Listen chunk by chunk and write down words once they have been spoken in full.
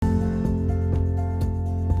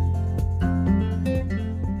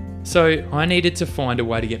So I needed to find a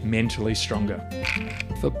way to get mentally stronger.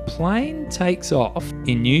 If a plane takes off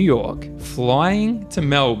in New York, flying to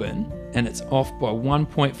Melbourne, and it's off by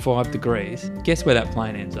 1.5 degrees, guess where that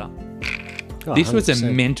plane ends up? Oh, This was a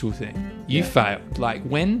 100%. mental thing. You failed. Like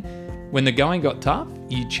when the going got tough,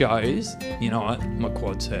 you chose, you know what, my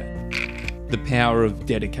quads hurt. The power of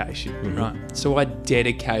dedication, right? So I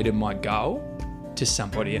dedicated my goal to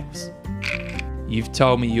somebody else. You've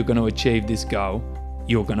told me you're going to achieve this goal.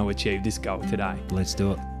 You're going to achieve this goal today. Let's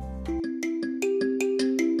do it.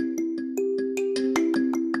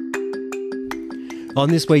 On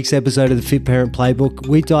this week's episode of the Fit Parent Playbook,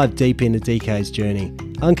 we dive deep into DK's journey,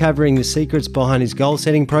 uncovering the secrets behind his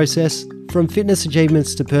goal-setting process. From fitness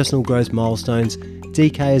achievements to personal growth milestones,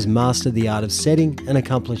 DK has mastered the art of setting and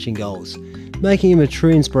accomplishing goals, making him a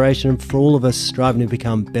true inspiration for all of us striving to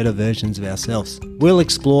become better versions of ourselves. We'll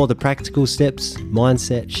explore the practical steps,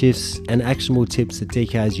 mindset shifts, and actionable tips that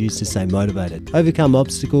DK has used to stay motivated, overcome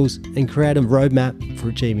obstacles, and create a roadmap for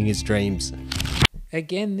achieving his dreams.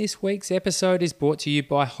 Again, this week's episode is brought to you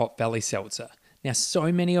by Hot Valley Seltzer. Now,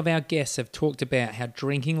 so many of our guests have talked about how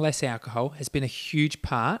drinking less alcohol has been a huge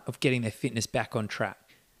part of getting their fitness back on track.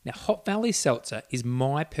 Now, Hot Valley Seltzer is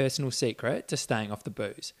my personal secret to staying off the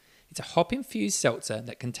booze. It's a hop-infused seltzer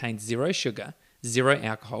that contains 0 sugar, 0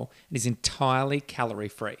 alcohol, and is entirely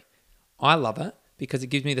calorie-free. I love it because it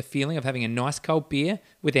gives me the feeling of having a nice cold beer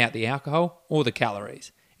without the alcohol or the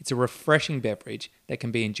calories. It's a refreshing beverage that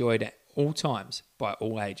can be enjoyed at all times by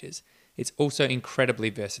all ages. It's also incredibly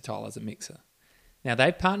versatile as a mixer. Now,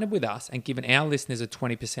 they've partnered with us and given our listeners a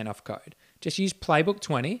 20% off code. Just use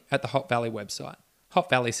Playbook20 at the Hot Valley website. Hot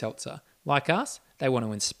Valley Seltzer. Like us, they want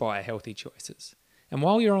to inspire healthy choices. And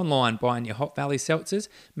while you're online buying your Hot Valley Seltzers,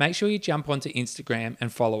 make sure you jump onto Instagram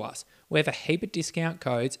and follow us. We have a heap of discount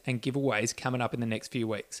codes and giveaways coming up in the next few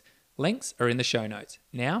weeks. Links are in the show notes.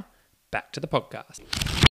 Now, back to the podcast.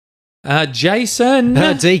 Jason.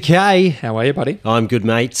 DK. How are you, buddy? I'm good,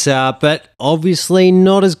 mate, but obviously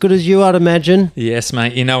not as good as you, I'd imagine. Yes,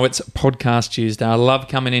 mate. You know, it's Podcast Tuesday. I love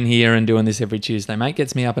coming in here and doing this every Tuesday, mate.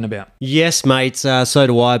 Gets me up and about. Yes, mate, so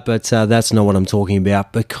do I, but that's not what I'm talking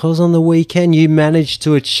about, because on the weekend you managed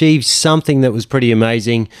to achieve something that was pretty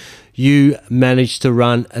amazing. You managed to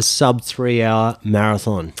run a sub 3 hour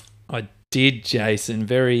marathon. I did, Jason.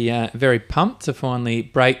 Very pumped to finally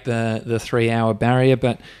break the 3 hour barrier,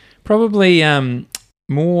 but probably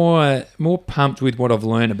more pumped with what I've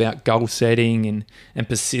learned about goal setting and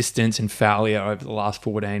persistence and failure over the last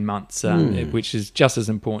 14 months, which is just as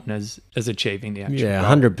important as achieving the actual goal.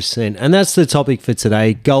 100%. And that's the topic for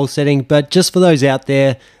today, goal setting. But just for those out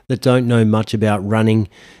there that don't know much about running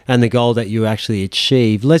and the goal that you actually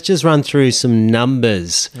achieve, let's just run through some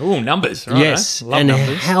numbers. Oh, numbers. Right, yes, love and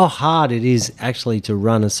numbers. how hard it is actually to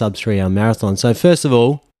run a sub 3 hour marathon. So first of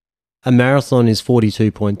all, a marathon is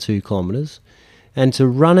 42.2 kilometres, and to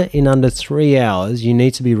run it in under 3 hours, you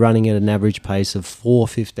need to be running at an average pace of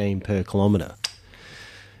 4:15 per kilometre.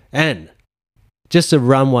 And just to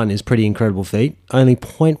run one is pretty incredible feat. Only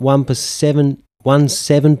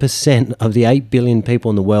 0.17% of the 8 billion people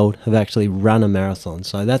in the world have actually run a marathon.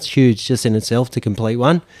 So that's huge just in itself to complete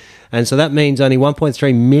one. And so that means only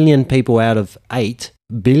 1.3 million people out of 8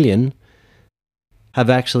 billion have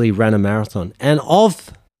actually run a marathon. And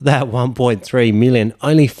of that 1.3 million,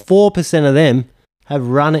 only 4% of them have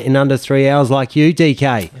run it in under 3 hours like you,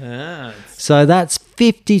 DK. So that's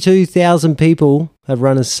 52,000 people have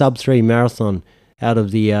run a sub 3 marathon out of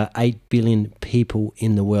the 8 billion people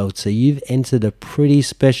in the world. So you've entered a pretty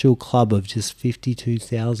special club of just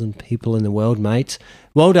 52,000 people in the world, mates.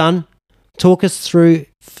 Well done. Talk us through,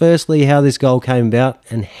 firstly, how this goal came about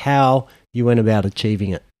and how you went about achieving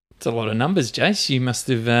it. It's a lot of numbers, Jace. You must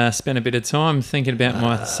have spent a bit of time thinking about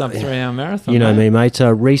my sub 3 hour marathon. You know me, mate.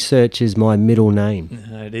 Research is my middle name.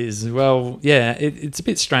 It is. Well, yeah, it's a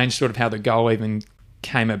bit strange sort of how the goal even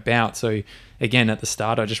came about. So, again, at the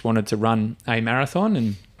start, I just wanted to run a marathon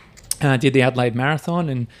and did the Adelaide Marathon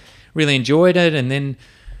and really enjoyed it. And then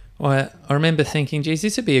I remember thinking, geez,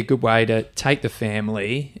 this would be a good way to take the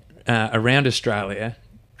family around Australia,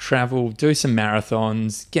 travel, do some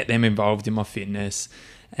marathons, get them involved in my fitness.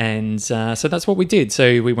 And so that's what we did.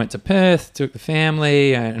 So we went to Perth, took the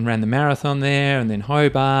family and ran the marathon there, and then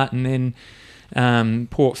Hobart, and then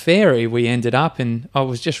Port Fairy we ended up, and I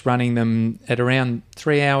was just running them at around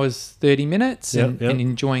 3 hours 30 minutes and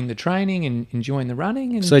enjoying the training and enjoying the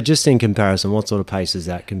running. And so just in comparison, what sort of pace is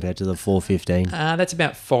that compared to the 4:15? That's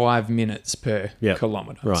about 5 minutes per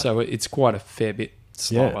kilometre. Right. So it's quite a fair bit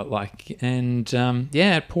slower.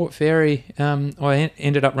 At Port Fairy, I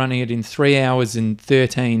ended up running it in 3 hours and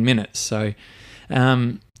 13 minutes. So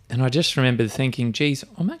And I just remember thinking, geez,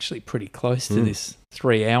 I'm actually pretty close to this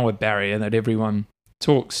 3-hour barrier that everyone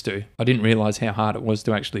talks to. I didn't realise how hard it was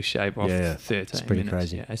to actually shave off 13 it's pretty minutes.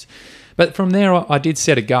 crazy. Yes. But from there, I did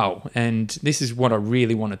set a goal. And this is what I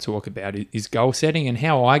really want to talk about is goal setting and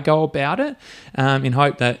how I go about it in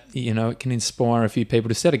hope that, it can inspire a few people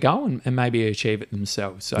to set a goal and maybe achieve it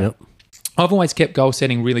themselves. So I've always kept goal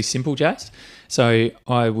setting really simple, Jace. So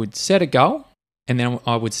I would set a goal and then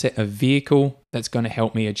I would set a vehicle that's going to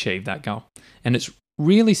help me achieve that goal. And it's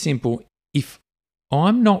really simple. If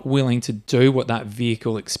I'm not willing to do what that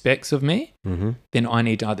vehicle expects of me, then I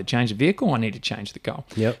need to either change the vehicle or I need to change the goal.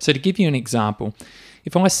 So to give you an example,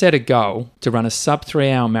 if I set a goal to run a sub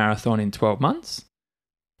 3-hour marathon in 12 months,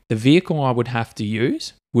 the vehicle I would have to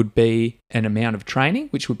use would be an amount of training,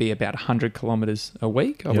 which would be about 100 kilometers a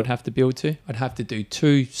week I would have to build to. I'd have to do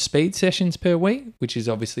 2 speed sessions per week, which is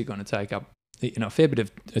obviously going to take up a fair bit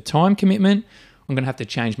of a time commitment. I'm going to have to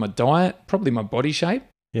change my diet, probably my body shape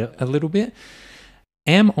a little bit.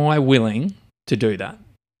 Am I willing to do that?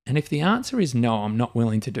 And if the answer is no, I'm not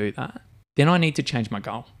willing to do that, then I need to change my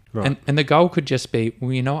goal. Right. And the goal could just be,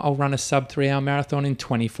 I'll run a sub 3-hour marathon in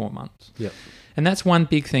 24 months. And that's one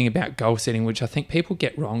big thing about goal setting, which I think people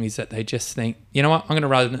get wrong, is that they just think, you know what, I'm going to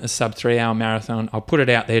run a sub 3-hour marathon. I'll put it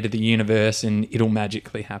out there to the universe and it'll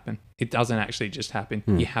magically happen. It doesn't actually just happen.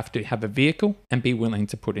 You have to have a vehicle and be willing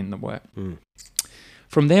to put in the work.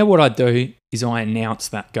 From there, what I do is I announce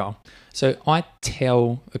that goal. So I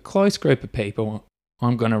tell a close group of people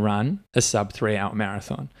I'm going to run a sub 3-hour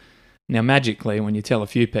marathon. Now, magically, when you tell a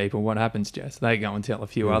few people, what happens, Jess? They go and tell a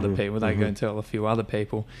few other people. They go and tell a few other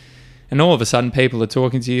people. And all of a sudden, people are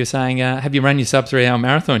talking to you saying, have you run your sub 3-hour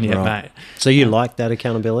marathon yet, mate? So you like that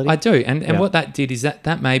accountability? I do. And what that did is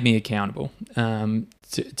that made me accountable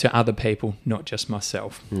to other people, not just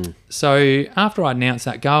myself. So after I announced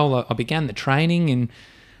that goal, I began the training. And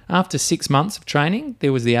after 6 months of training,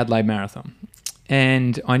 there was the Adelaide Marathon.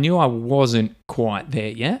 And I knew I wasn't quite there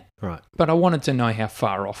yet. Right. But I wanted to know how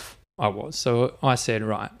far off I was. So I said,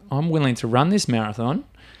 right, I'm willing to run this marathon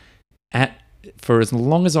for as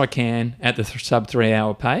long as I can at the sub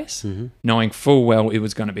 3-hour pace, knowing full well it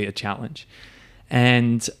was going to be a challenge.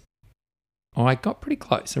 And I got pretty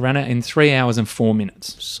close. I ran it in 3 hours and 4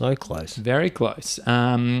 minutes. So close. Very close.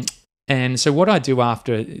 And so what I do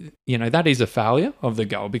after, that is a failure of the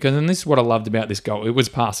goal, because, and this is what I loved about this goal, it was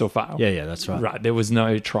pass or fail. Yeah, that's right. Right, there was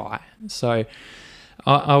no try. So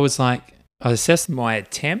I was like, I assessed my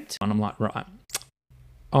attempt and I'm like, right,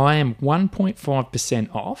 I am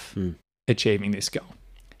 1.5% off achieving this goal.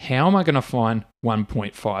 How am I going to find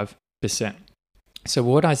 1.5%? So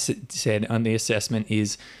what I said on the assessment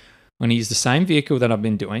is I'm going to use the same vehicle that I've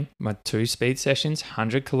been doing, my 2 speed sessions,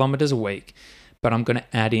 100 kilometers a week, but I'm going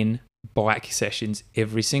to add in bike sessions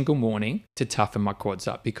every single morning to toughen my quads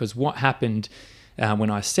up, because what happened when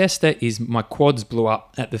I assessed it is my quads blew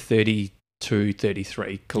up at the 32,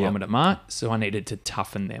 33 kilometer mark, so I needed to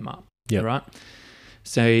toughen them up. Right?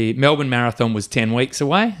 So Melbourne Marathon was 10 weeks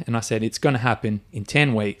away, and I said, it's going to happen in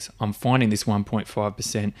 10 weeks. I'm finding this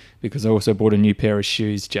 1.5% because I also bought a new pair of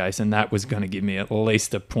shoes, Jason. That was going to give me at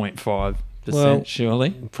least a 0.5%, surely.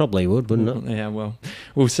 Probably would, wouldn't it? Yeah, well,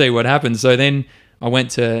 we'll see what happens. So then I went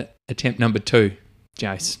to attempt number 2,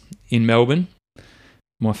 Jace, in Melbourne.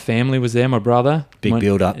 My family was there, my brother. Big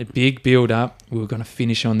build-up. Big build-up. We were going to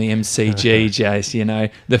finish on the MCG,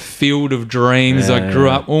 Jace, the field of dreams. Yeah, I grew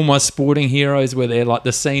up. All my sporting heroes were there. Like,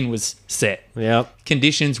 the scene was set. Yep.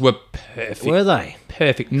 Conditions were perfect. Were they?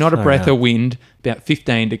 Perfect. Not a breath of wind. About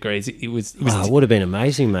 15 degrees. It was it would have been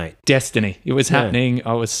amazing, mate. Destiny. It was happening.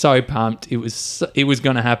 I was so pumped. It was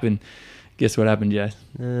going to happen. Guess what happened,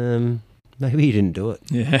 Jace? Maybe you didn't do it.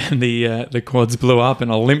 Yeah, and the quads blew up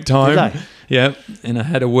and I limped home. Did they? Yeah, and I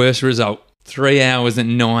had a worse result. 3 hours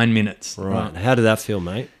and 9 minutes. Right. How did that feel,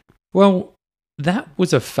 mate? Well, that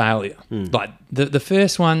was a failure. Like the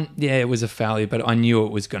first one, it was a failure, but I knew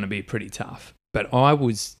it was going to be pretty tough. But I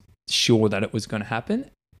was sure that it was going to happen.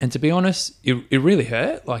 And to be honest, it really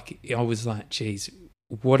hurt. Like, I was like, geez,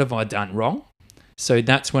 what have I done wrong? So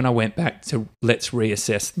that's when I went back to let's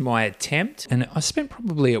reassess my attempt. And I spent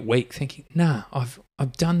probably a week thinking, I've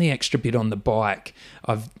done the extra bit on the bike.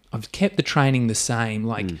 I've kept the training the same.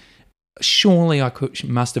 Like, surely I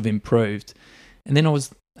must have improved. And then I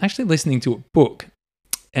was actually listening to a book,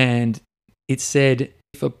 and it said,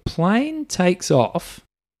 if a plane takes off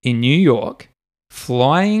in New York,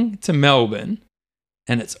 flying to Melbourne,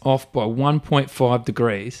 and it's off by 1.5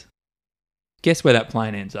 degrees, guess where that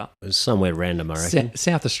plane ends up? It was somewhere random, I reckon.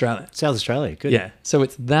 South Australia. South Australia, good. Yeah, so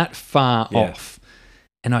it's that far off.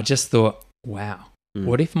 And I just thought, wow,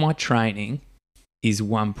 what if my training is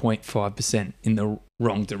 1.5% in the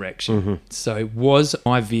wrong direction. So was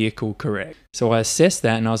my vehicle correct? So I assessed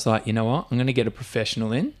that and I was like, you know what? I'm going to get a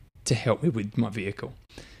professional in to help me with my vehicle.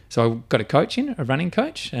 So I got a coach in, a running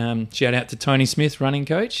coach. Shout out to Tony Smith, running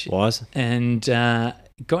coach. Wise. And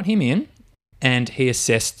got him in and he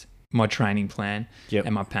assessed my training plan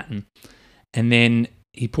and my pattern. And then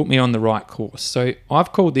he put me on the right course. So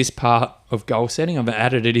I've called this part of goal setting, I've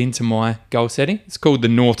added it into my goal setting. It's called the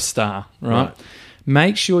North Star, right?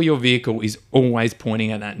 Make sure your vehicle is always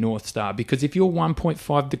pointing at that North Star, because if you're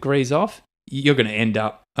 1.5 degrees off, you're going to end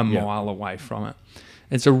up a mile away from it.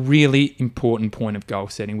 It's a really important point of goal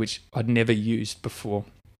setting, which I'd never used before.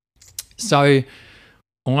 So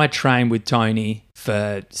I trained with Tony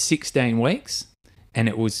for 16 weeks and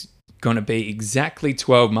it was going to be exactly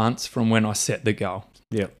 12 months from when I set the goal.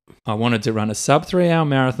 Yep. I wanted to run a sub 3-hour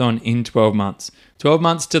marathon in 12 months. 12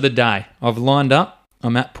 months to the day. I've lined up.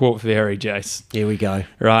 I'm at Port Fairy, Jace. Here we go.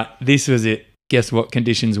 Right. This was it. Guess what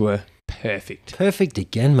conditions were? Perfect. Perfect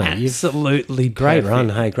again, mate. Absolutely Great perfect. run.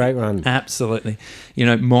 Hey, great run. Absolutely. You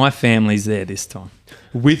know, my family's there this time.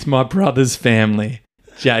 With my brother's family.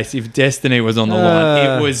 Jace, if destiny was on the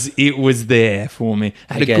line, it was there for me.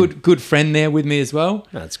 I had a good friend there with me as well.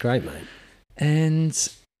 That's great, mate. And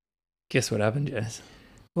guess what happened, Jace?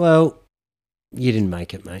 Well, you didn't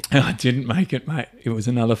make it, mate. I didn't make it, mate. It was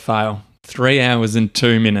another fail. 3 hours and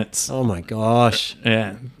 2 minutes. Oh my gosh.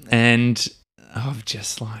 Yeah. And I'm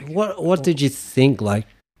just like... What did you think? Like,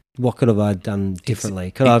 what could have I done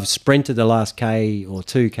differently? Could I have sprinted the last K or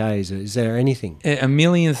 2 Ks? Is there anything? A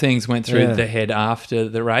million things went through the head after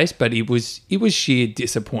the race, but it was sheer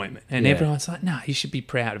disappointment. And everyone's like, no, you should be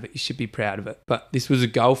proud of it. You should be proud of it. But this was a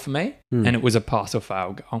goal for me, and it was a pass or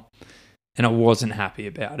fail goal. And I wasn't happy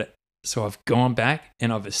about it. So I've gone back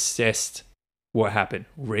and I've assessed what happened,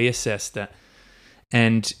 reassessed it.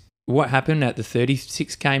 And what happened at the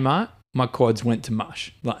 36K mark, my quads went to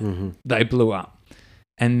mush. Like they blew up.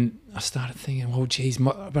 And I started thinking, well, geez,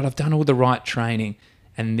 but I've done all the right training.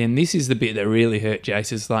 And then this is the bit that really hurt,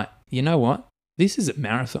 Jace. Is like, you know what? This is a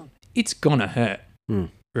marathon. It's going to hurt,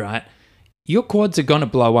 right? Your quads are going to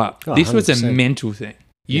blow up. Oh, this was a 100%. mental thing.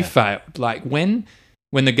 You failed. Like when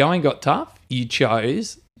the going got tough, you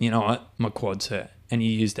chose, you know what, my quads hurt. And you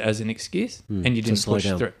used it as an excuse and you didn't push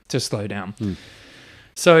through to slow down.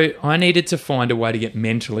 So I needed to find a way to get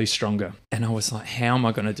mentally stronger. And I was like, how am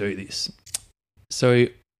I going to do this? So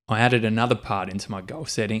I added another part into my goal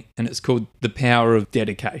setting and it's called the power of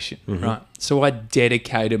dedication, right? So I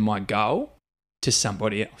dedicated my goal to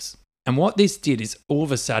somebody else. And what this did is all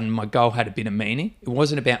of a sudden my goal had a bit of meaning. It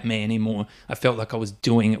wasn't about me anymore. I felt like I was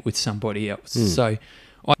doing it with somebody else. So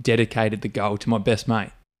I dedicated the goal to my best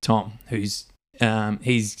mate, Tom, who's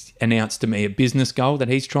he's announced to me a business goal that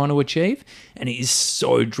he's trying to achieve, and he is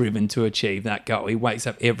so driven to achieve that goal. He wakes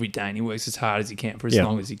up every day and he works as hard as he can for as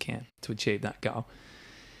long as he can to achieve that goal.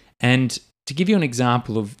 And to give you an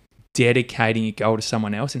example of dedicating your goal to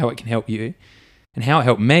someone else and how it can help you, and how it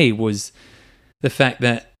helped me was the fact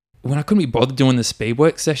that when I couldn't be bothered doing the speed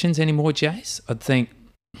work sessions anymore, Jace, I'd think,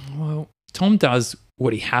 well, Tom does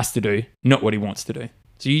what he has to do, not what he wants to do.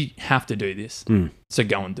 So you have to do this. So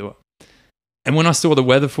go and do it. And when I saw the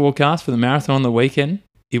weather forecast for the marathon on the weekend,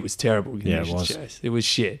 it was terrible. Yeah, it was. Chase. It was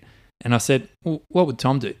shit. And I said, well, what would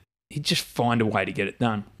Tom do? He'd just find a way to get it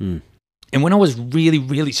done. And when I was really,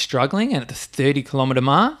 really struggling and at the 30-kilometre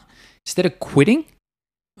mark, instead of quitting,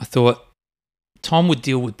 I thought Tom would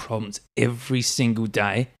deal with problems every single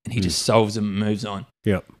day and he just solves them and moves on.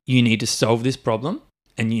 You need to solve this problem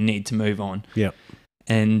and you need to move on.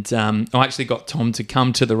 And I actually got Tom to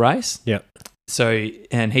come to the race. So,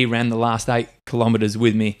 and he ran the last 8 kilometres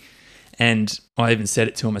with me. And I even said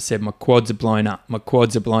it to him. I said, my quads are blown up. My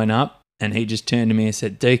quads are blown up. And he just turned to me and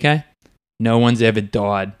said, DK, no one's ever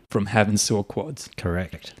died from having sore quads.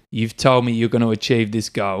 Correct. You've told me you're going to achieve this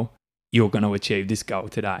goal. You're going to achieve this goal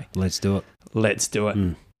today. Let's do it. Let's do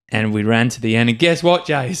it. And we ran to the end. And guess what,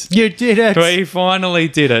 Jace? You did it. We finally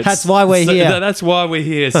did it. That's why we're here. That's why we're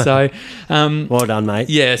here. So, well done, mate.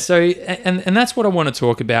 Yeah. So, and that's what I want to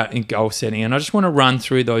talk about in goal setting. And I just want to run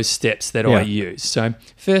through those steps that I use. So,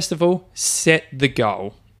 first of all, set the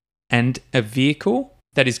goal and a vehicle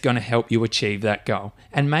that is going to help you achieve that goal.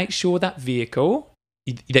 And make sure that vehicle,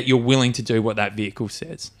 that you're willing to do what that vehicle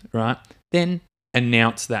says, right? Then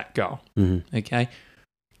announce that goal. Okay.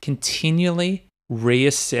 Continually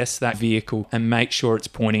reassess that vehicle and make sure it's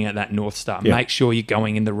pointing at that North Star. Make sure you're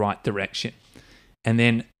going in the right direction. And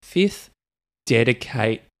then 5th,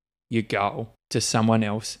 dedicate your goal to someone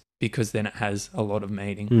else because then it has a lot of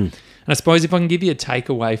meaning. And I suppose if I can give you a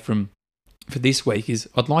takeaway for this week is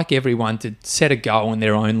I'd like everyone to set a goal in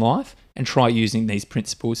their own life and try using these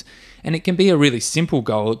principles. And it can be a really simple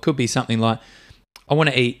goal. It could be something like, I want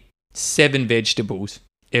to eat 7 vegetables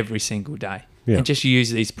every single day. Yeah. And just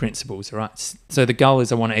use these principles, all right? So the goal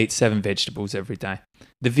is I want to eat 7 vegetables every day.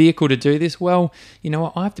 The vehicle to do this, well, you know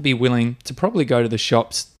what? I have to be willing to probably go to the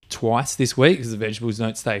shops twice this week because the vegetables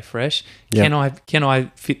don't stay fresh. Yeah. Can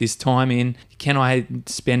I fit this time in? Can I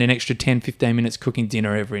spend an extra 10, 15 minutes cooking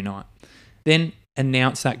dinner every night? Then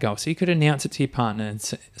announce that goal. So you could announce it to your partner and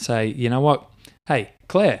say, you know what? Hey,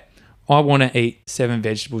 Claire, I want to eat 7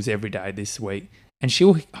 vegetables every day this week. And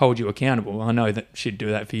she'll hold you accountable. I know that she'd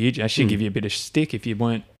do that for you, Jay. She'd give you a bit of stick if you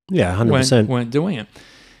weren't 100%. doing it.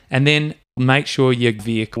 And then make sure your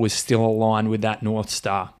vehicle is still aligned with that North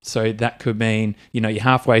Star. So that could mean, you know, you're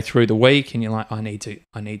halfway through the week and you're like, I need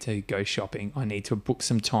to go shopping. I need to book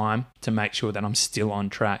some time to make sure that I'm still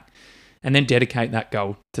on track. And then dedicate that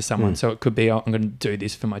goal to someone. So it could be, I'm going to do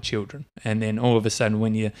this for my children. And then all of a sudden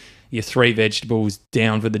when you're 3 vegetables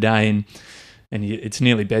down for the day and it's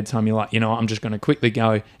nearly bedtime, you're like, you know, I'm just going to quickly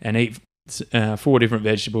go and eat 4 different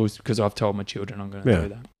vegetables because I've told my children I'm going to do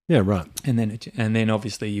that. Yeah, right. And then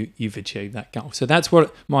obviously you've achieved that goal. So that's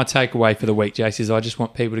what my takeaway for the week, Jace, is I just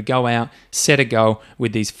want people to go out, set a goal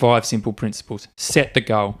with these 5 simple principles. Set the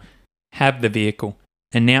goal, have the vehicle,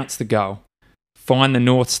 announce the goal, find the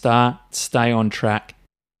North Star, stay on track,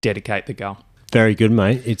 dedicate the goal. Very good,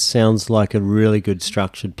 mate. It sounds like a really good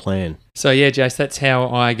structured plan. So yeah, Jace, that's how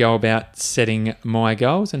I go about setting my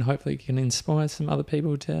goals, and hopefully it can inspire some other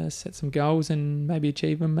people to set some goals and maybe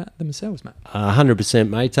achieve them themselves, mate. 100%,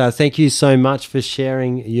 mate. Thank you so much for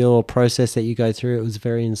sharing your process that you go through. It was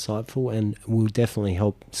very insightful and will definitely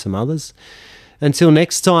help some others. Until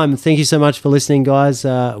next time, thank you so much for listening, guys.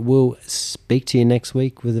 We'll speak to you next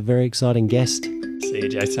week with a very exciting guest. See you,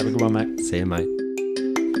 Jace. Have a good one, mate. See you, mate.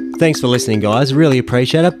 Thanks for listening, guys. Really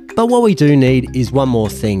appreciate it. But what we do need is one more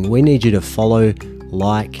thing. We need you to follow,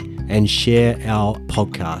 like, and share our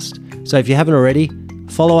podcast. So if you haven't already,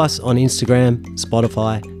 follow us on Instagram,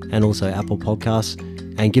 Spotify, and also Apple Podcasts,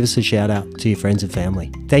 and give us a shout out to your friends and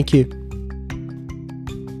family. Thank you.